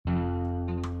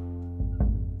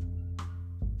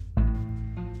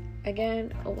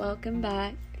Again, welcome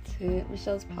back to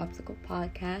Michelle's Popsicle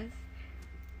Podcast.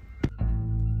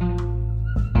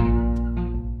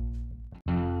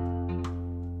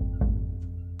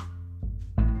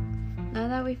 Now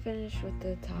that we finished with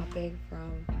the topic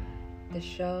from the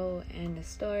show and the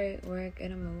story, we're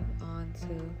gonna move on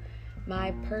to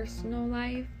my personal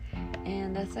life,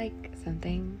 and that's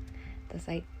something that's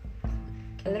a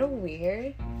little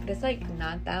weird, but it's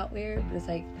not that weird, but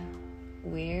it's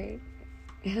weird.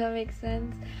 If that makes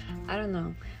sense. I don't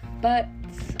know. But,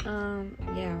 I'm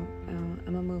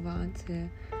gonna move on to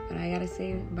what I gotta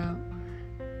say about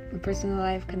my personal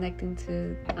life connecting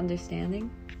to understanding.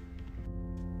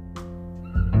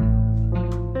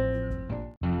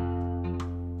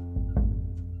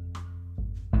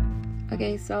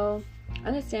 Okay, so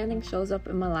understanding shows up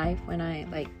in my life when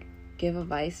I, give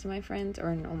advice to my friends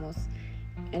or in almost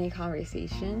any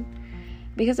conversation.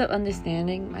 Because of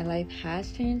understanding, my life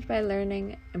has changed by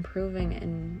learning, improving,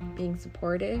 and being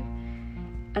supportive.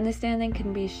 Understanding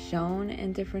can be shown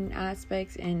in different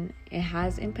aspects, and it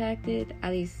has impacted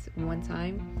at least one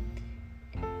time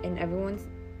in everyone's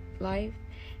life.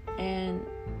 And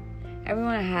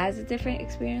everyone has a different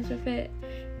experience with it,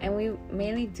 and we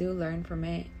mainly do learn from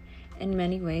it in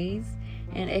many ways.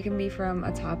 And it can be from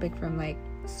a topic from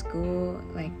school,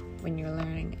 when you're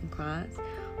learning in class,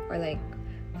 or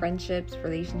friendships,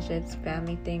 relationships,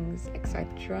 family things,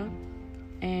 etc.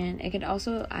 And it can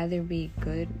also either be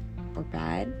good or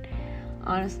bad.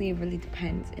 Honestly, it really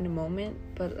depends in the moment.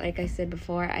 But like I said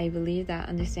before, I believe that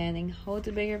understanding holds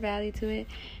a bigger value to it,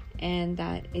 and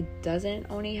that it doesn't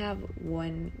only have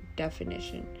one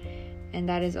definition. And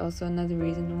that is also another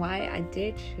reason why I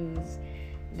did choose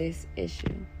this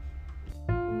issue.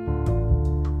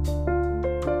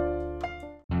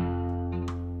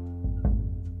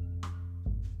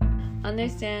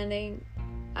 Understanding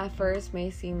at first may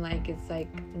seem like it's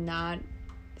not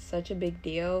such a big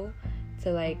deal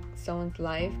to someone's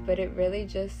life, but it really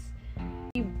just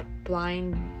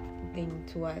blinding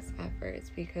to us at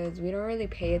first, because we don't really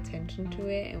pay attention to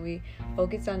it and we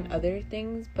focus on other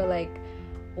things. But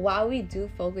while we do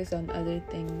focus on other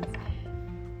things,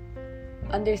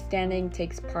 understanding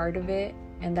takes part of it,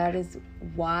 and that is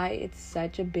why it's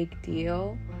such a big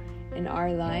deal in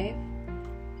our life,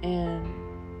 and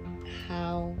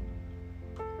how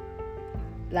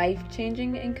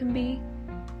life-changing it can be,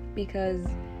 because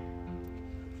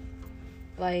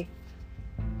it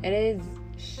is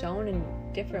shown in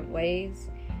different ways,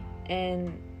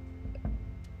 and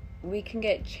we can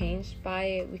get changed by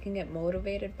it, we can get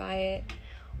motivated by it,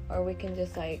 or we can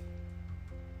just it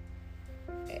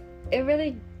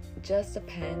really just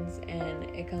depends, and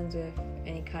it comes with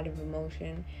any kind of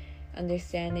emotion.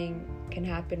 Understanding can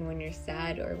happen when you're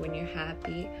sad, or when you're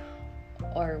happy,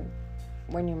 or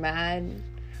when you're mad,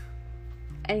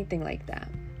 anything like that.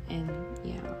 And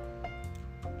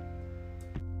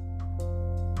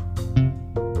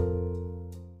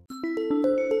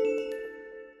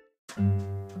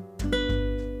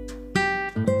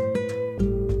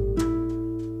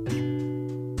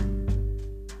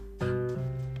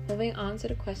moving on to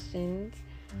the questions,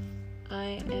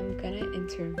 I am gonna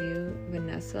interview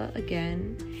Vanessa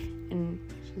again, and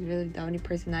she's really the only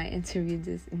person I interviewed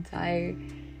this entire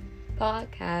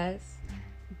podcast.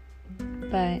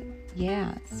 But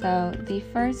so the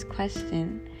first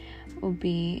question will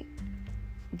be,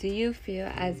 do you feel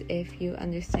as if you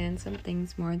understand some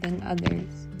things more than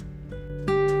others?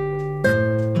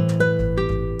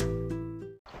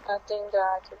 I think that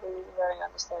I could be very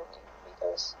understanding,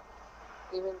 because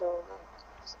even though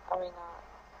I may not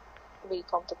be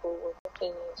comfortable with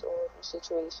opinions or the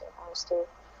situation, I'll still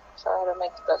try to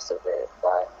make the best of it.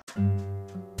 But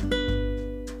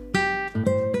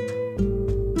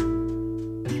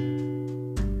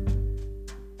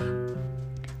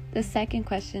the second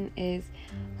question is,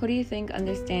 who do you think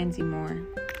understands you more?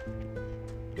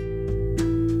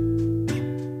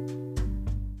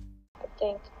 I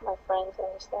think my friends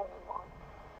understand me more.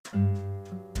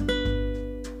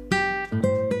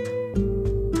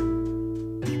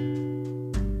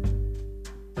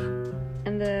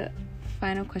 And the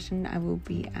final question I will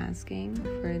be asking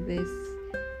for this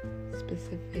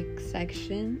specific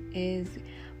section is,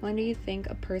 when do you think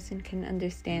a person can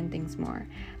understand things more?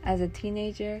 As a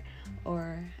teenager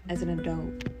or as an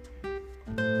adult?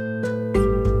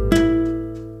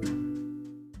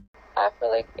 I feel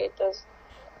like it doesn't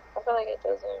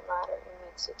matter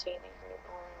if it's a teenager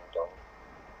or an adult.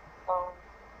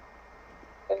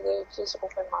 If they're just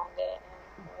open-minded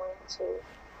and willing to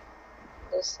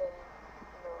listen,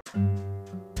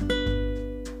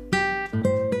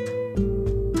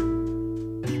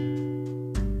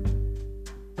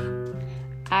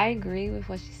 I agree with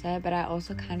what she said, but I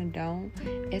also kind of don't.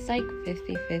 It's like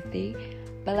 50-50.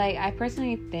 But like, I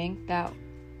personally think that,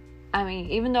 I mean,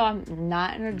 even though I'm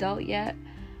not an adult yet,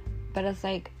 but it's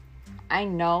like, I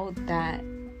know that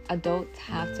adults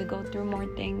have to go through more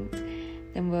things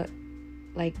than what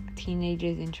like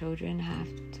teenagers and children have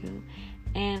to.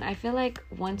 And I feel like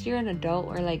once you're an adult,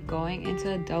 or like going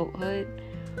into adulthood,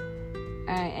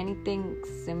 or anything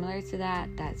similar to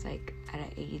that, that's like at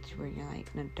an age where you're like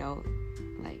an adult,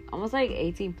 like almost like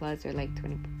 18 plus or like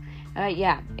 20,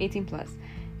 18 plus,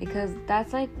 because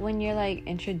that's like when you're like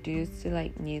introduced to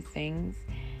like new things,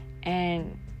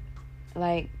 and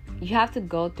like you have to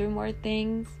go through more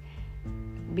things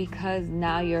because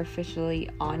now you're officially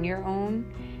on your own.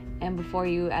 And before,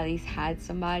 you at least had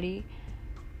somebody,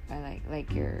 or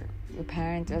like your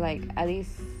parents, or like at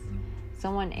least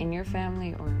someone in your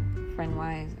family, or friend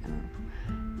wise, I don't know.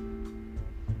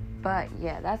 But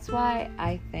yeah, that's why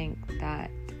I think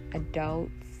that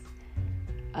adults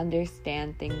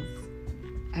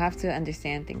have to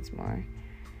understand things more.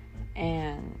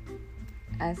 And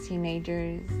as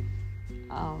teenagers,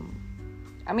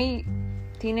 I mean,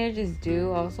 teenagers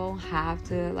do also have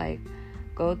to like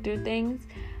go through things,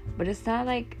 but it's not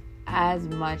like as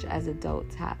much as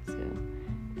adults have to.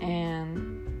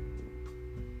 And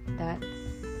that's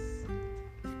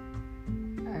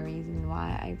a reason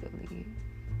why I believe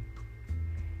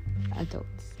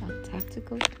adults don't have to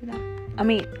go through that. I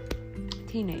mean,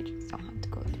 teenagers don't have to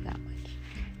go through that much.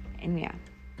 And yeah,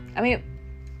 I mean,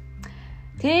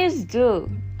 teenagers do,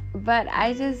 but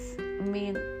I just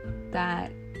mean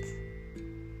that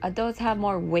adults have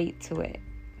more weight to it.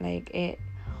 Like, it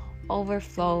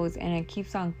overflows and it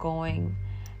keeps on going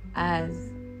as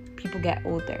people get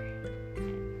older.